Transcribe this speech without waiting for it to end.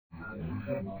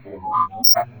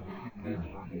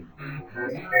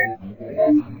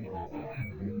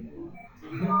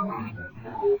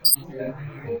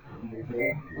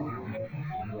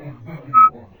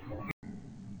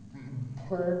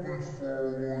Probably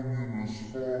following in his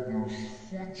father's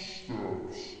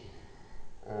footsteps,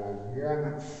 one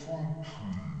at Fruit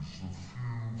Trees a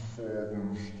few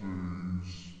Father's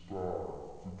Days back.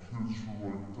 The kids were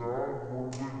like, Dad, what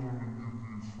are they going to give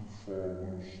you for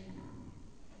Father's Day?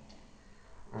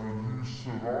 And he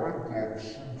said, I got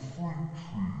some fruit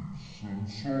trees. And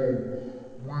so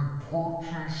we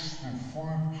purchased the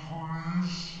fruit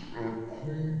trees at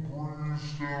Cool Breeze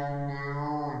down there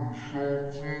in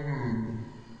Shelton,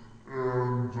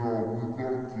 and we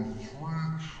got the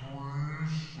three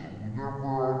trees. We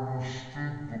never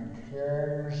understood the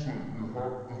plums, that you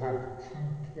have to have two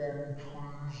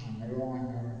plum trees in order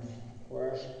them to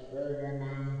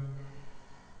cross-pollinate,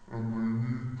 and they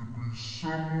need to be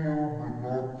similar but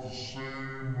not the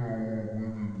same. We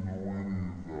didn't know any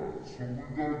of that. So we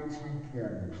got two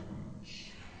plum trees.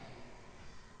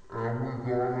 And we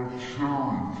got a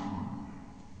cherry tree.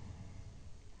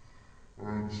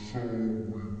 And so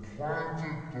we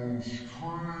planted those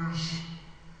trees,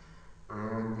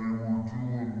 and they were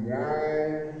doing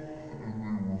well, and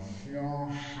they were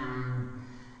flourishing.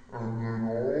 And then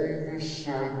all of a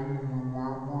sudden,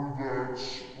 remember that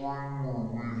spring where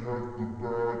we had the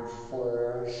bad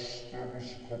frost? That was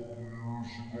a couple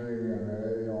years ago,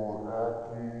 and all our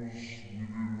apples, we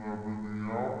didn't have any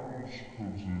apples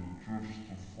because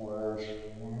the frost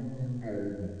ruined all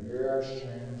the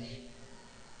blossoms.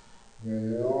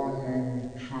 Well, our little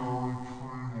cherry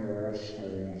tree lost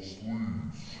all its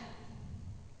leaves,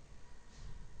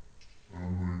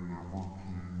 and they never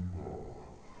came back.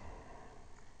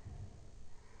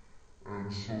 And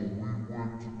so we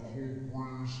went to Cool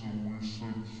Breeze and we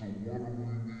said, so what do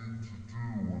we need to do?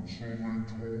 And so they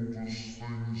told us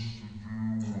things to do,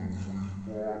 and we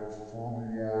bought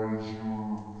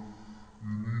fertilizer.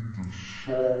 You need to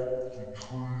shock the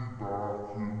tree back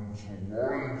into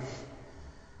life.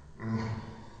 And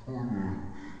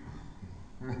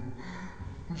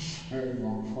so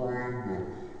we're trying to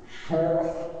shock,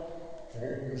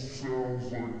 almost sounds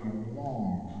like a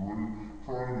word, right?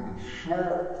 Trying to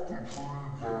shock the tree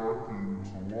back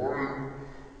into life,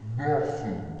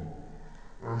 nothing.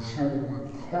 And so we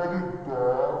cut it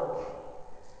back,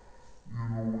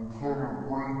 we cut it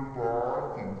right back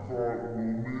and thought, well,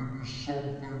 maybe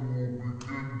something will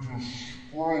begin to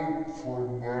sprout from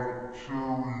that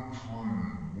cherry tree.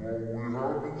 Well, we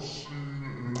haven't seen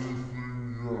anything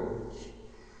yet.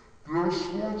 Guess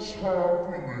what's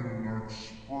happening next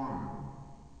spring?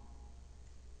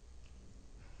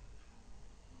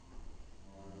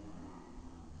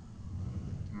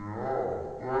 Yeah,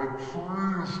 that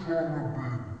tree is going to be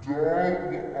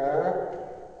dug up,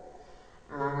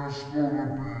 and it's going to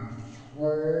be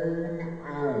thrown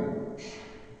out,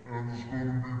 and it's going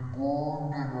to be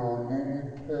burned in our little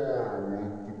pile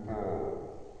at the back.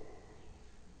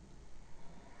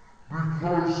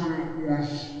 Because it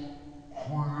was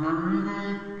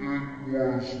created, it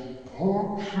was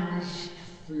purchased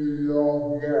for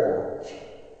what?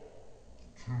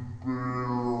 To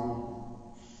bear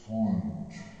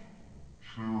fruit,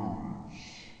 cherries.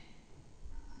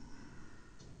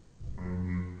 And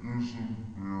it isn't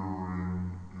bearing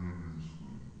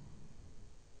anything.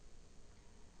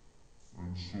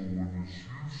 And so it is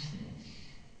useless.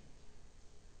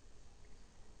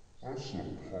 That's a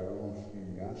powerful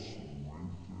lesson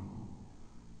right there.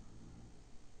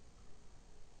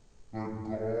 But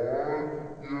God,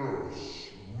 yes,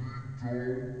 we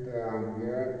don't by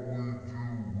what we do.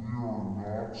 We are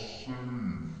not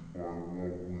saved by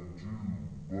what we do.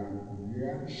 But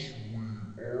once we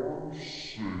are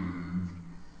saved,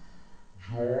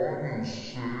 John is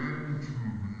saying to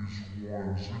these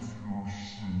ones, if you're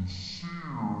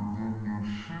sincere, then there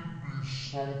should be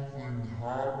something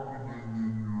happening in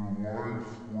your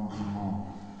life where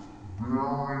you're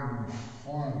bearing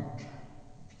fruit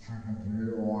to the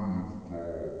glory of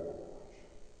God.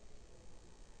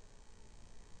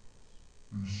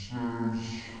 He says,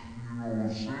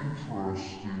 it's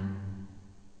interesting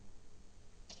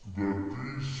that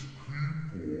these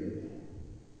people,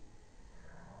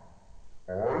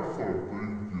 I thought they'd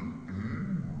get angry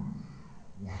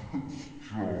with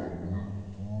John, you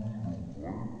brood of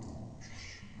vipers.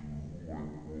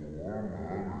 Like, well, I'm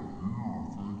out of here, thank you very much.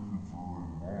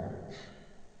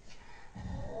 I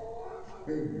don't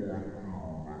want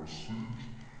your message.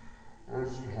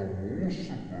 That's how most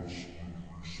of us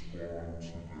would respond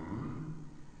today.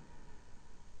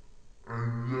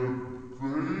 And yet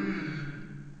they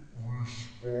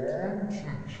respond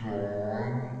to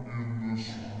John in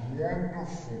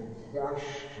wonderful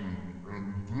question, and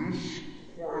this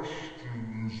question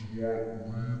is what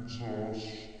leads us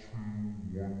to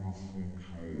wonderful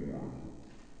joy.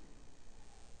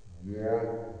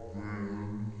 What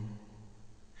then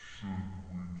should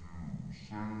we do?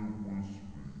 Say it with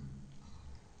me.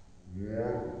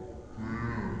 What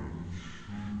then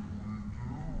should we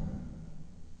do?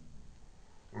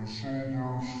 And so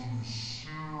they're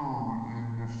sincere in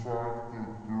the fact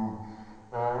that they're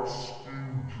asking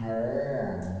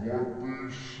John what they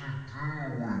should do.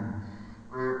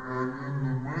 And in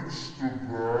the midst of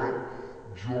that,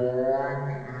 John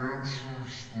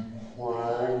answers the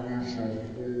crowd as a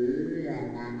whole, and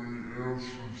then he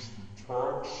answers the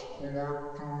tax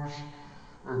collectors,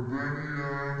 and then he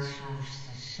answers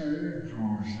the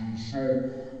soldiers. And so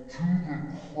to the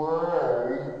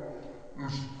crowd,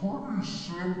 it's pretty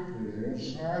simple. It's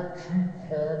not too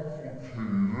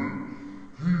complicated.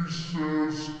 He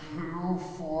says, care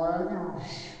for others.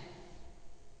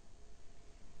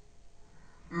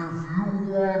 If you want to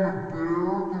bear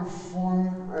the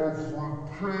fruit of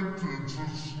repentance,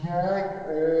 it's not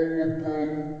all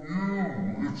about you.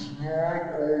 It's not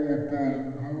all about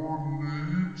your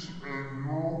needs and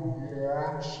your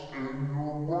wants and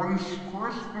your Rice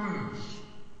Krispies.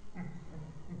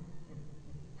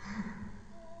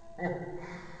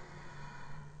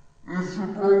 It's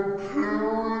about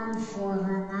caring for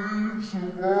the needs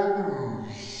of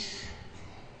others.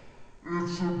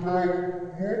 It's about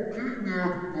looking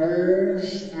at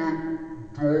those that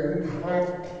don't have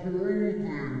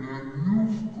clothing, and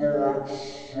you've got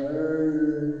so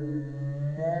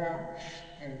much.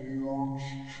 The Lord's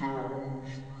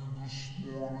challenged me this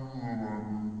morning that I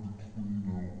need to clean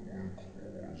out my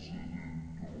closet and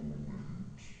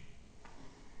donate.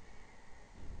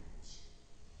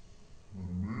 And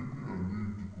maybe I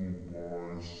need to go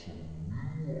buy some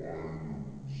new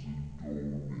items and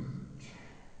donate.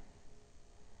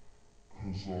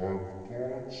 Because I've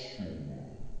got so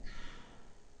much.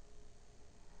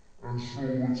 And so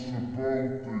it's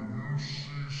about that you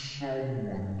see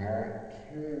someone not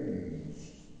clothed,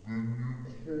 then you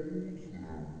clothe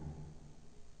them.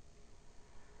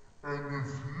 And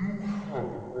if you have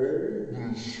all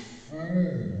this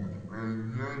food, and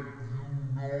yet you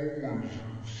know as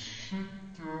you sit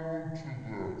down to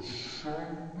that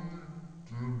Sunday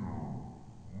dinner,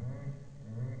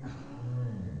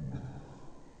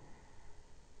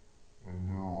 and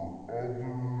there are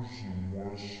others in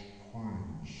West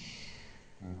Prince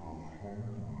that are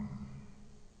hungry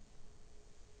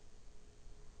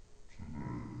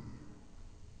today,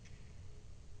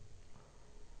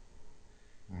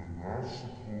 then that's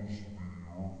supposed to be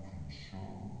your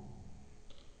concern.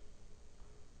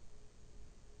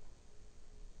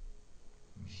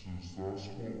 He says that's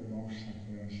what we're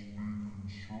supposed to be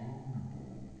concerned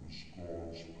about as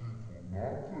God's people.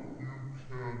 Not that you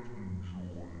can't enjoy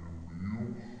a meal,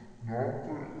 not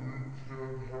that you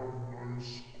can't have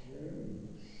nice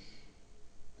clothes,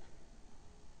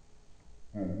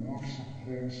 but we're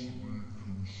supposed to be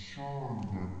concerned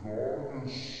that God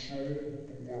has so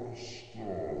blessed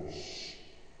us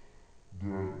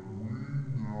that we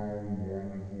now want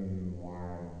to go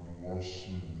around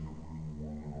blessing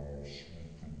everyone else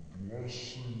with the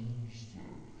blessings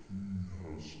that He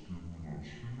has given us.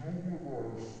 You know what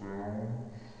I've found?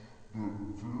 That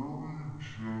very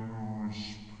generous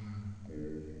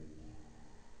people,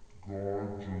 God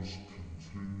just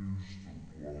continues to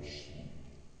bless them.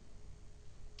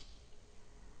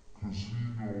 Because He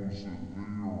knows that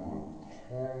they are a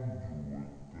conduit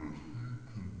that He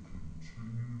can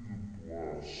continue to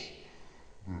bless,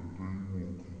 that they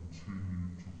will continue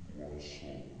to bless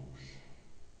others.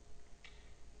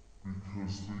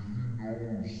 Because He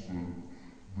knows that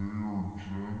they are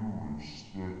generous,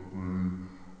 that they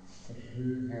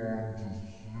hold on to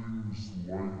things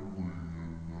lightly,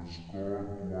 and as God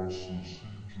blesses,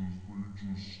 they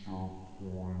just start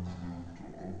pouring it out to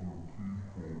other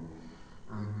people.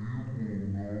 And you will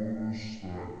notice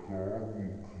that God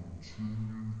will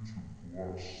continue to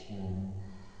bless them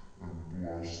and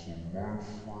bless them. My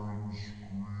friends,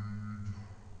 greed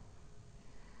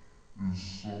is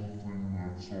something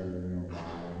that's all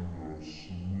around us,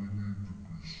 and we need to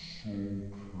be so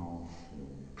careful.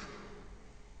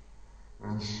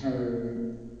 And so,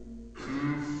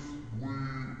 if we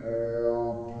are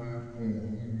people who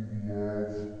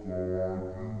love God,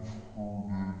 you've heard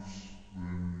it,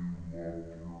 then you love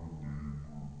your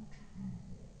neighbor too.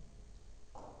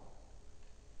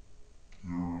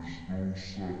 There is no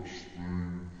such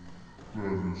thing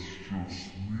that is just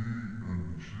me and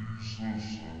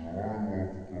Jesus and I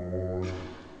love God,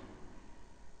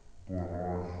 but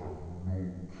I have no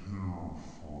care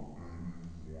for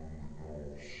anyone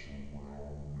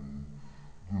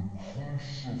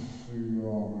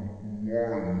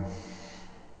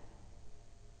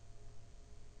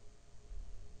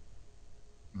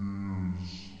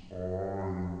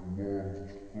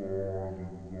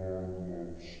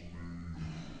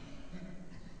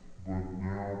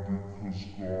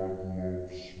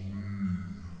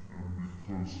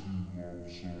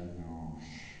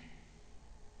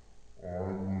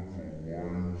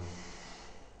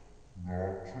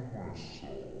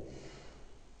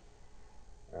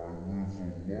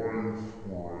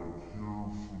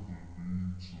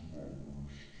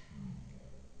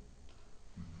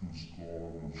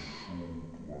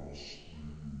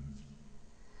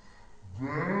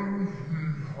then he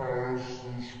has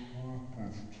this group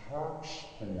of tax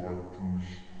collectors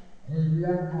who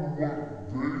wonder what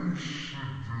they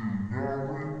should do. Now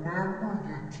remember,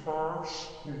 the tax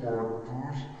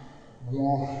collectors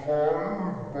were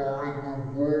hired by the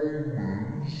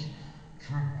Romans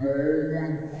to go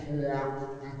and collect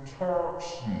the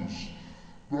taxes.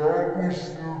 That was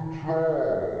their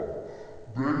job.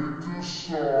 They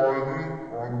decided,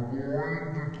 I'm going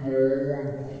to go and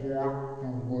collect the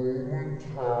Roman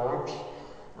tax,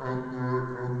 and the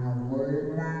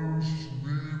Romans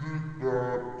needed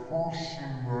that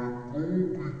person, that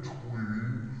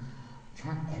go-between, to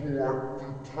collect the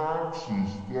taxes.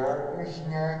 That was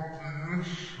not the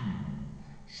issue.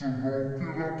 So don't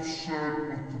get upset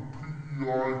with the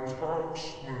PEI tax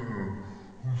man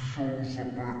who shows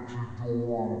up at your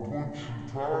door and puts your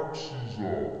taxes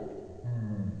up.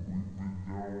 We've been down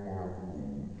that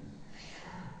road.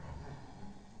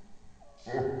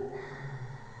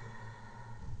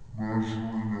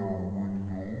 Measuring our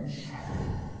windows.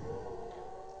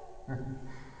 I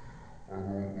don't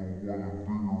know what a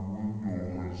bigger window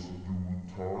has to do with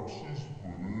taxes,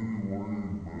 but anyway,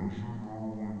 measuring our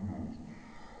windows.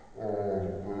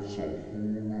 That's a whole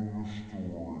other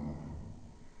story.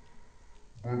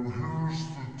 But here's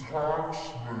the tax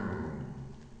man.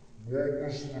 What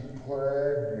was the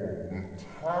problem? The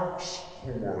tax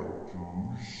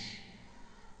collectors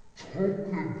took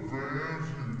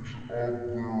advantage of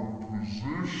their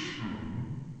position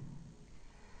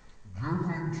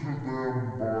given to them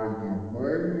by the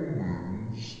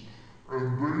Romans, and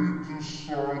they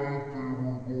decided they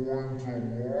were going to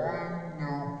line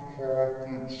their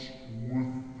pockets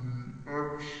with the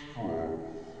extra.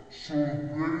 So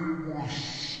they were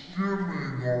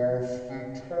skimming off the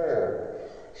top.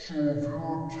 So if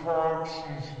your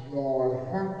taxes were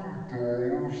 $100,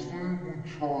 they would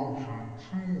charge you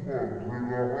 $200,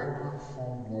 $100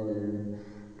 for Rome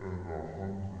and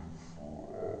 $100 for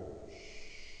us.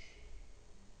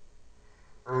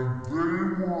 And they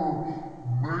were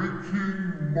making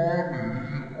money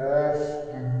off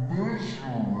the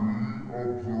misery of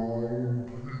their own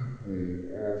people,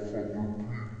 off other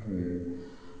people.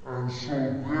 And so they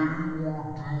were doing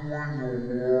a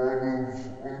lot of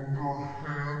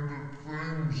underhanded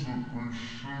things that they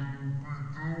shouldn't be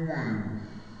doing.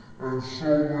 And so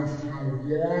if you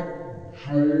want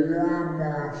joy,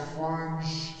 my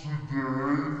friends,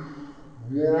 today,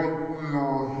 what we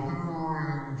are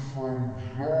hearing from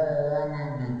John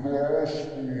in the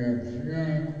Gospel of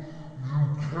Luke, you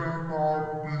cannot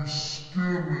be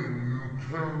skimming, you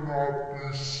cannot be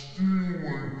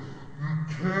stealing, you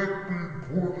can't be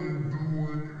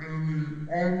doing any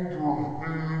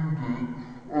underhanded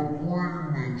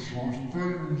agreements or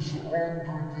things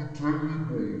under the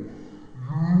table.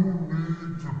 You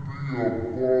need to be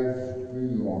above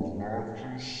board, not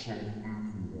just Sunday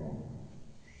morning,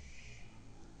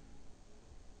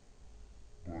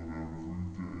 but every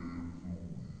day of the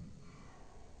week.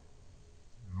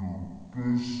 Your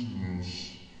business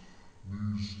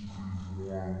needs to be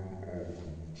one of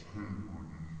integrity.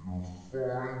 Your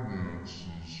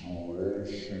finances are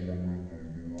also under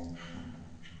the lordship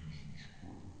of Jesus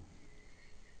Christ.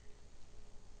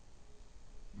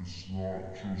 It's not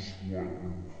just what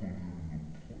you put in the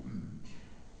plate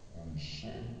on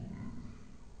Sunday.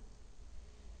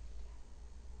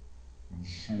 And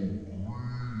so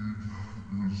greed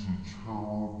is a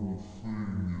terrible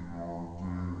thing in our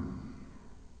day.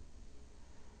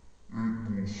 It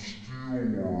will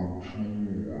steal our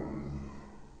joy.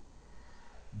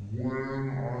 When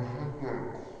I had that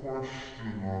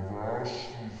question I've asked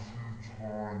you a few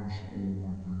times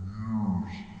over the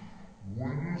years,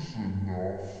 when is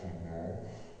enough enough?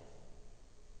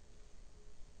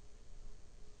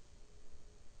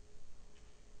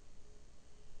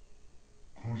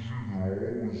 Because you can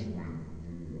always make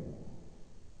more.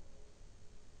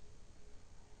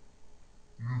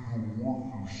 You can work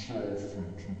yourself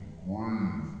into the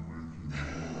grave making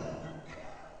more.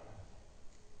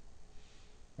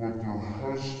 But there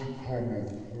has to come a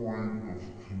point of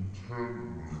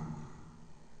contentment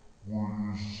where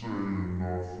you say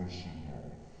enough is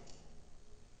enough.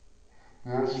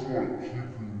 That's what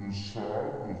keeping the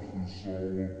Sabbath is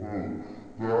all about.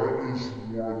 That is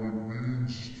what it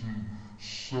means to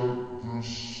set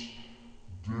this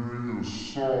day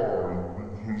aside,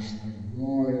 because the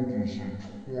world is a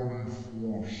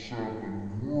 24/7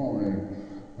 world,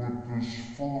 but this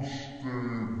first day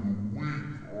of the week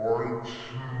I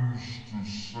choose to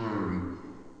say,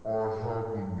 I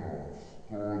have enough.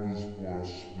 God has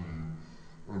blessed me.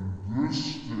 And this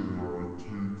day I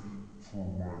take for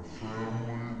my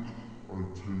family, I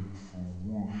take for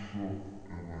worship,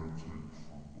 and I take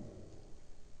for God.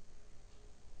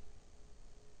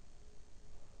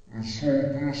 And so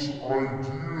this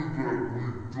idea that we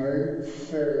don't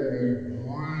follow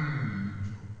greed,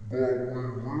 but we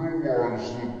realize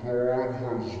that God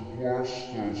has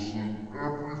blessed us and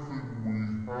everything we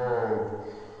have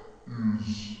is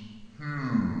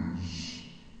His,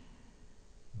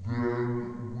 then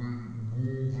we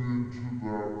move into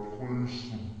that place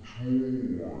of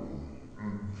joy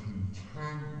and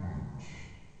contentment.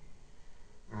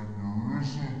 And there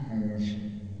isn't those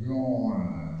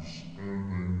worries and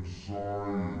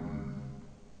anxiety.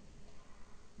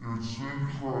 It's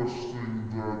interesting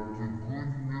that the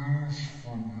good news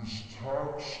for these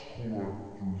tax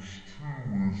collectors too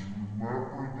is,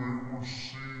 remember, they were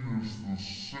seen as the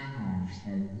sinners,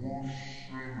 the worst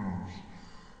sinners.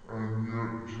 And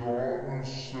yet John is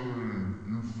saying,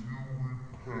 if you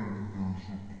repent, there's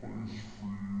a place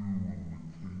for you in the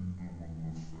kingdom and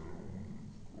the family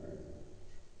of God.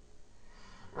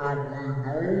 And we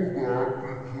know that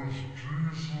because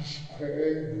Jesus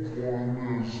called one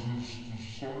as his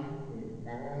disciple,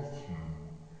 Matthew,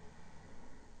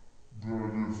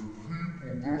 that if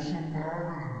people, doesn't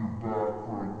matter your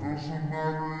background, doesn't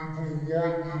matter even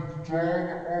what you've done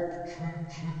up to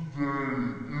today,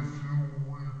 if you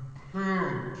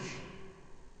repent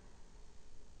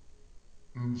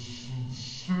in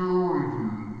sincerity,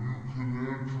 you can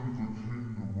enter the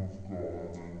kingdom of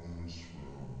God and His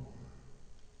family.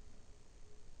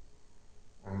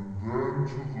 And then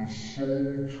to the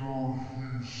soldier, He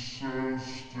says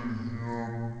to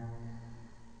him,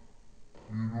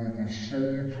 you know, the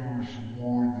soldiers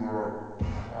were that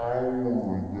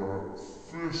power, that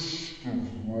fist of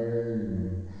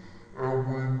Rome. And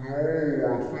we know,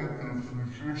 I think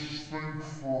if you just think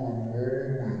for a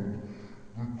moment,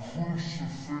 the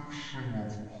crucifixion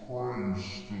of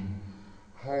Christ and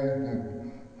how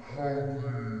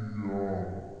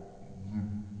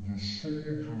the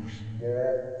soldiers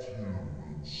mocked him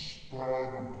and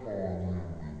spat upon him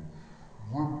and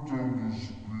ripped out his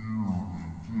beard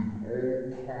and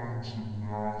did all kinds of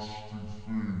nasty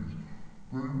things.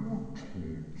 They were told to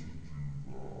do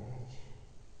that.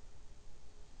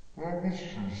 That was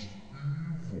just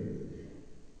evil,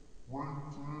 right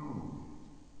there.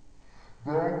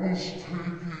 That was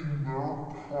taking their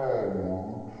power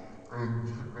and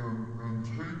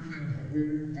taking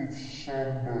hold of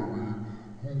somebody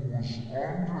who was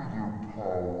under their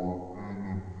power and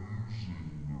abusing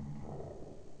their power.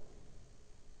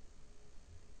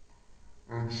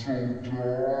 And so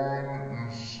John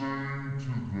is saying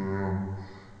to them,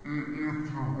 if you're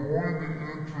going to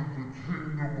enter the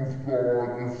kingdom of God,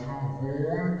 if you're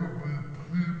going to be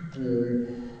people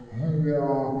who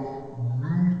are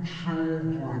new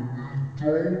children, you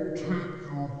don't take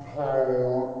your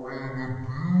power and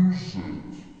abuse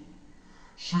it.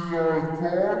 See, I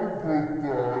thought about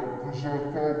that because I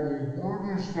thought, well,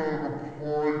 where does that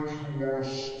apply to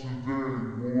us today?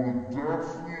 Well, it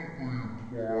definitely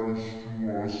applies to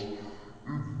us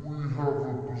if we have a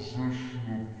position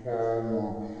of power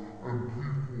and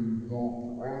people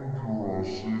work under us.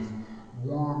 If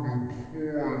we're an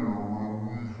employer and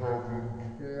we have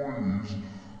employees,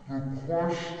 the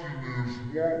question is,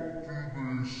 what do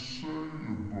they say about you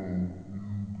behind your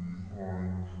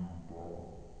back?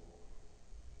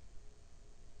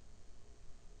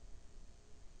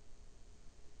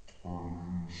 Are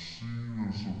you seen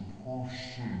as a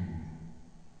person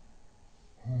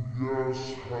who, yes,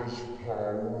 has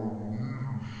power and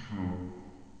leadership,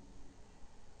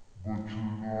 but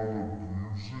you're not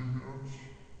abusing it?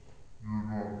 You're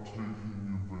not taking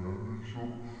advantage of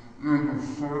it? It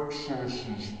affects us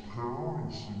as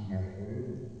parents in the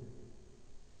home.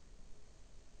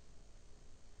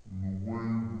 In the way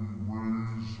we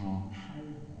raise our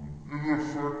children. It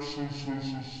affects us as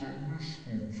a Sunday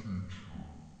school teacher,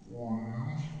 or a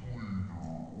youth leader,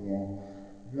 or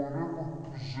whatever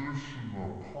position, a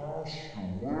pastor,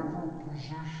 whatever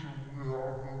position we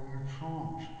have in the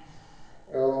church.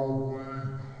 Are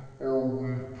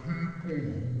we people who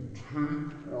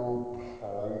take our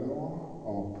power,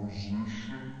 our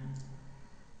position,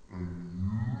 and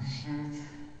use it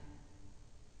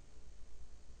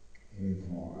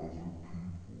over other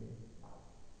people?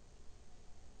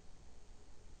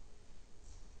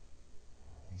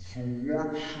 So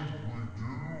what should we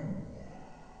do?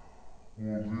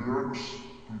 Well, the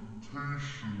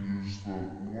expectation is that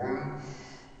life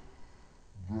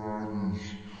that is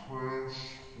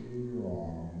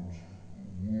transformed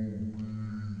will be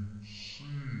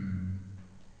seen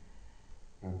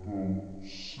about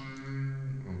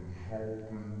seeing and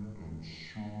helping and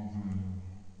serving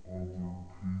other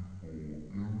people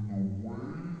in the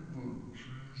way that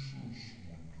Jesus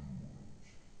would do it.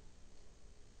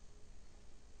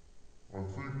 I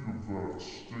think of that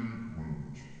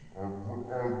statement. I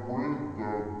read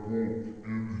that book,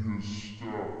 In His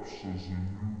Steps, as a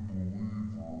new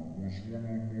believer. It was one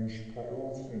of the most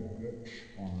powerful books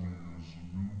for me as a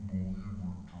new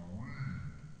believer to read.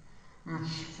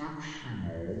 It's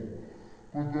fictional,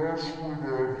 but that's where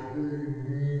that whole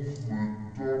movement,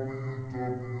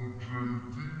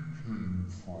 WWJD, came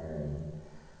from.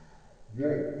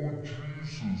 What would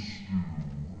Jesus do?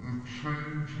 It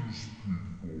changes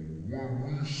people. When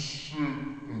we sit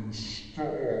and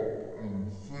stop and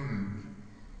think,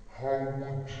 how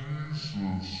would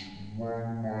Jesus run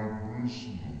my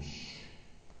business?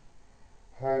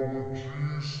 How would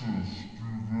Jesus do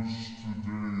this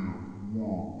today at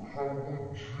work? How would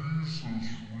Jesus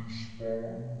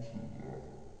respond to that?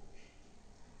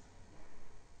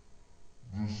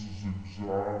 This is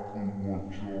exactly what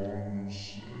John is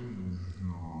saying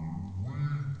here. We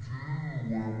do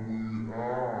and we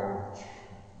act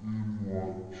in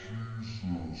what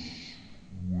Jesus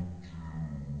would do.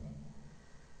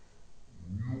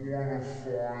 You want to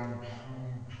find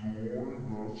true joy,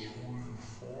 that's where you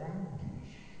find it.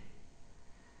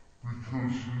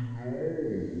 Because you know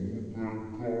that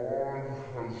God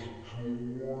has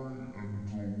joy and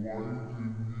delight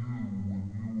in you when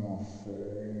you are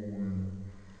following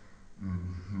in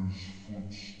His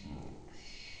footsteps.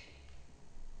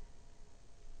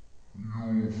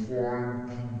 You'll find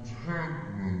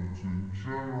contentment and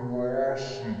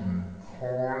generosity,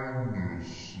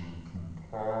 kindness and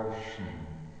compassion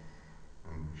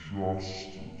and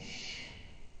justice.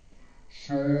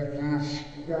 So this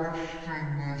question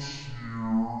this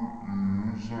year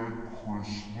is at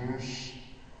Christmas,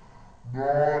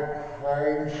 not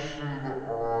how should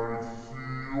I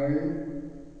feel,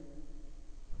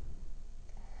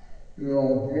 or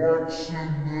what's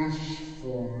in this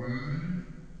for me,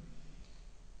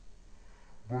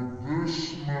 but this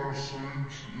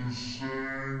message is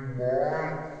saying my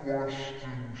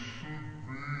question should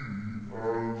be,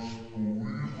 as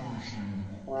believers in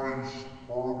Christ,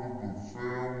 part of the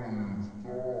family of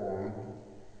God,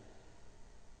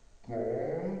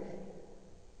 God,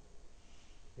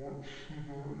 what should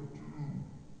I do?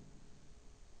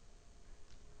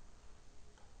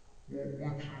 What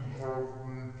would you have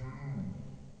me do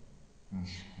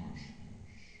this Christmas?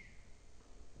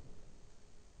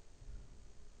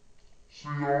 See,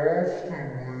 often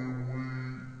we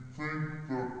think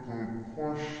that the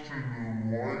question in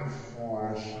life for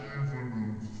us, even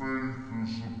in faith,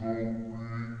 is about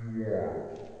being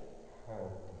what?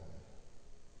 Happy.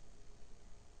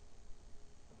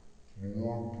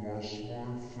 Lord, bless my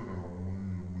family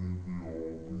and may they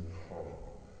all be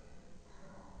happy.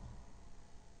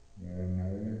 Well, no,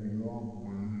 Lord,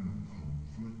 may you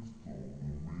convict them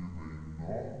and may they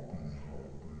not be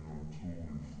happy until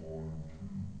they find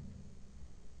you.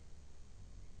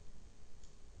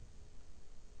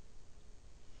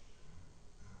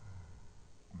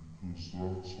 Because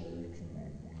that's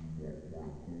ultimately what my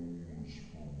goal is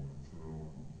for my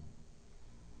family.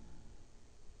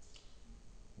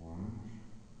 Right?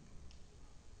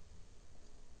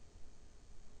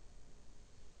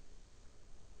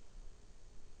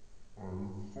 I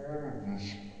thought of this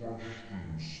question,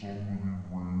 somebody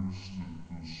raised it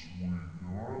this week,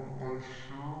 and I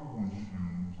share with you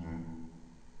that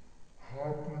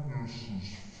happiness is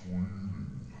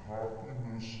fleeting.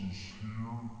 Happiness is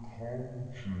here come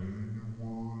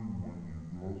January when you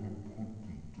gotta put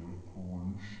the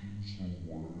decorations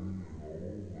away and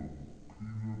all the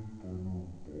peanut butter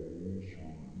balls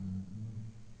are eaten.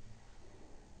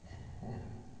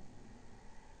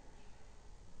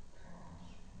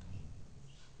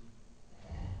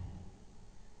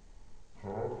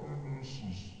 Happiness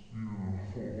is, like,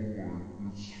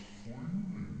 it's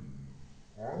fleeting.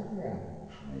 I want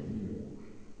joy.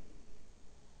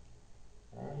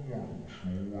 I want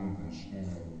joy that's going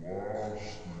to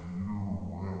last the year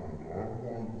round. I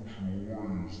want joy,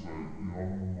 as that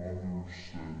young mother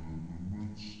said, in the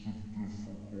midst of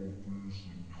difficulties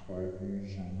and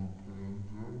troubles and the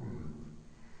pandemic.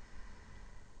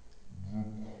 The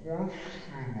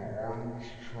question I was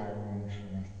challenged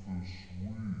with this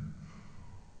week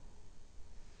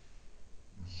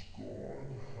is, God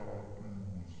happy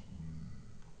with me?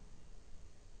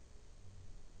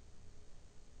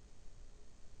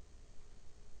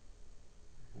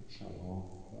 That's a hard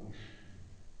question.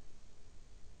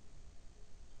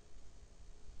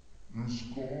 Is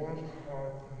God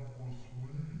happy with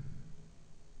me?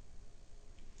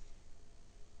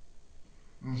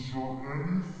 Is there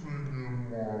anything in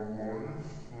my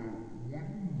life that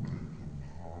wouldn't make Him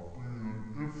happy? And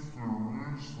if there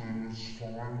is, then it's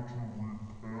time to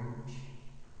repent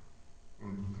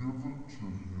and give it to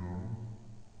Him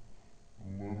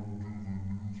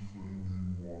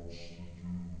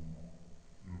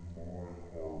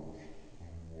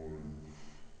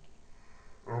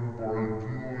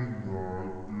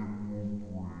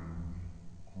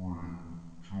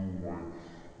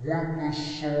When the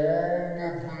song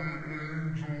of the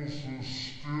angels is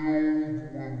stilled,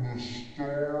 when the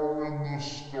star in the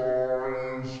sky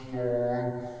is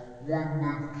gone, when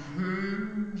the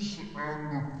kings and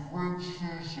the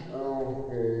princes are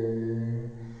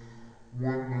home,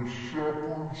 when the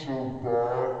shepherds are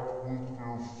back with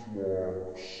their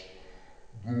flocks,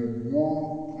 the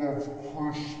work of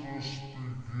Christmas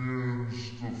begins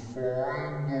to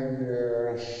find the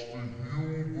lost, to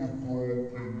heal the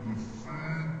broken, to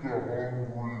feed the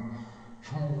hungry,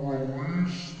 to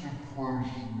release the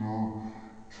prisoner,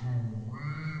 to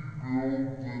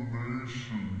rebuild the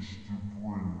nations, to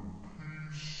bring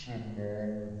peace among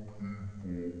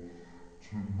people,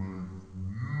 to make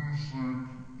music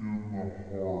in the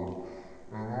heart.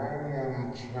 And I want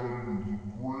to tell you the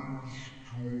greatest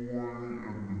joy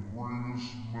and the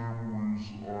greatest memories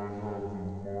I have in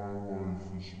my life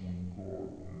is when God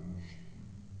used me.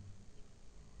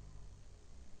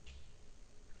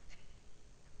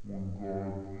 When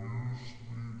God used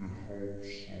me to help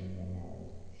someone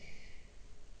else.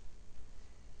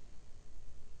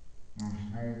 There's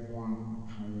no greater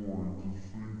joy to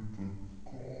think that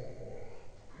God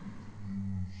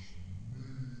used me.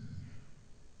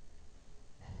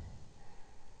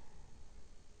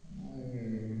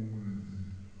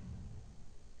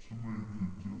 To make a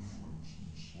difference in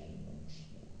someone's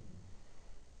life.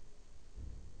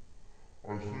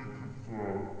 I think of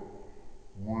that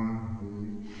Rainbow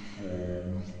song,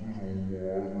 it's been a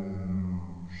lot of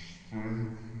years. Thank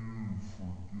you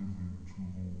for giving to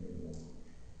the Lord.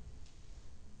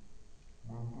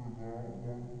 Remember that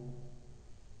one?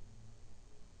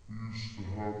 We used to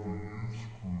have a youth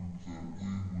group that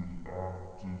we would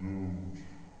act it out.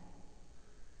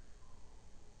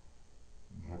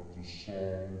 We have the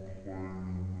song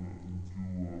playing and do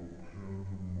a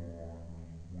pantomime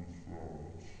with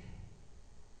that.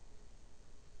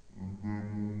 And then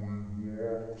when we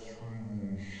walk through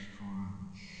those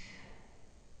streets,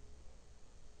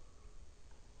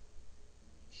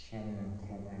 someone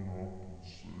coming up and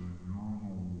saying, "You're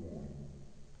the one."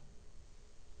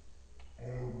 I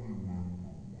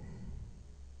remember when.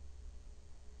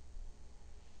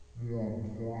 More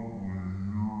importantly,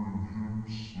 hearing him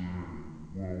say,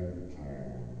 "Well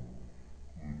done,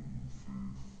 good and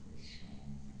faithful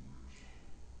servant.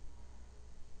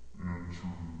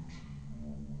 Enter into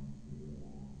your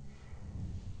reward."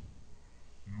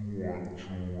 You want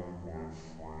joy, my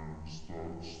friends.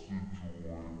 That's the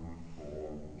joy that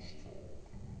God is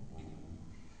talking about.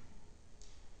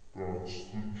 That's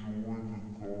the joy that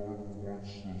God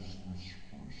wants us this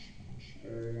Christmas.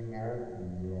 Oh, not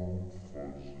warm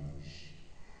fuzzies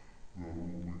that'll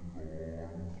be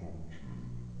gone come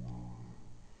January.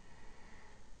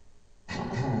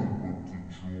 But the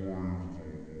joy of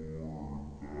the Lord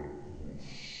that will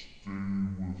stay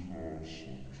with us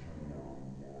until our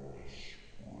last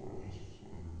breath,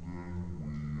 and then we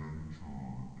enter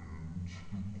into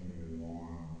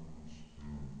glory with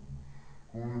Him.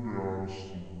 I'm going to ask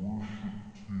the worship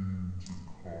team to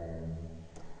come.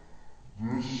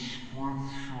 This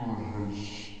scripture has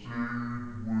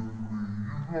stayed with me.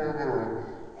 You got a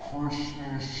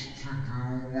Christmas to-do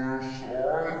list? I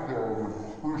got a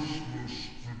Christmas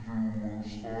to-do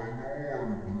list. I know I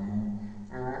do.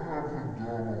 And I haven't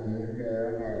done a whole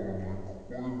lot on it,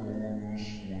 quite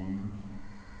honestly.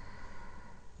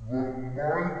 But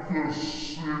Micah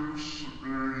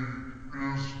 6:8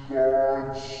 is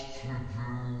God's to-do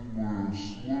list.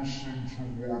 Listen to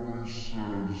what he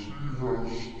says. He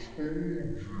has told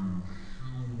you,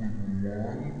 human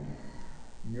one,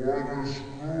 what is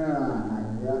good and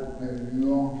what the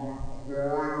Lord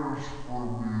requires from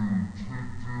you to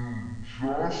do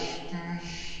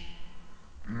justice,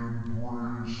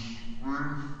 embrace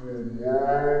faithful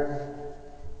love,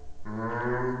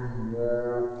 and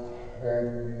walk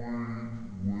humbly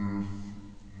with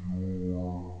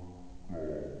your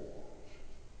God.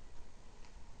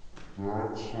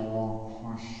 That's our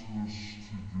Christmas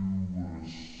to-do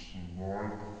list, and I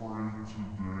pray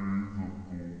today that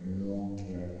the Lord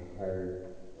will help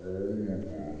all of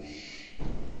us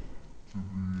to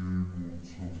be able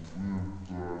to live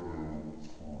that out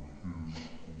for His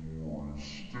glory.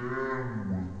 Stand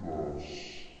with us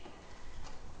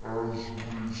as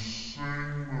we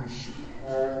sing this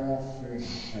powerful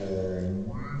song,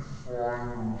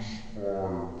 Refiner's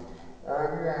Fire. I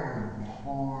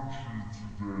want to encourage you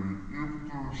today, if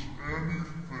there's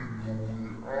anything when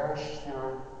we ask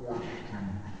that question,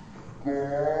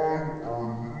 God,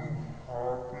 are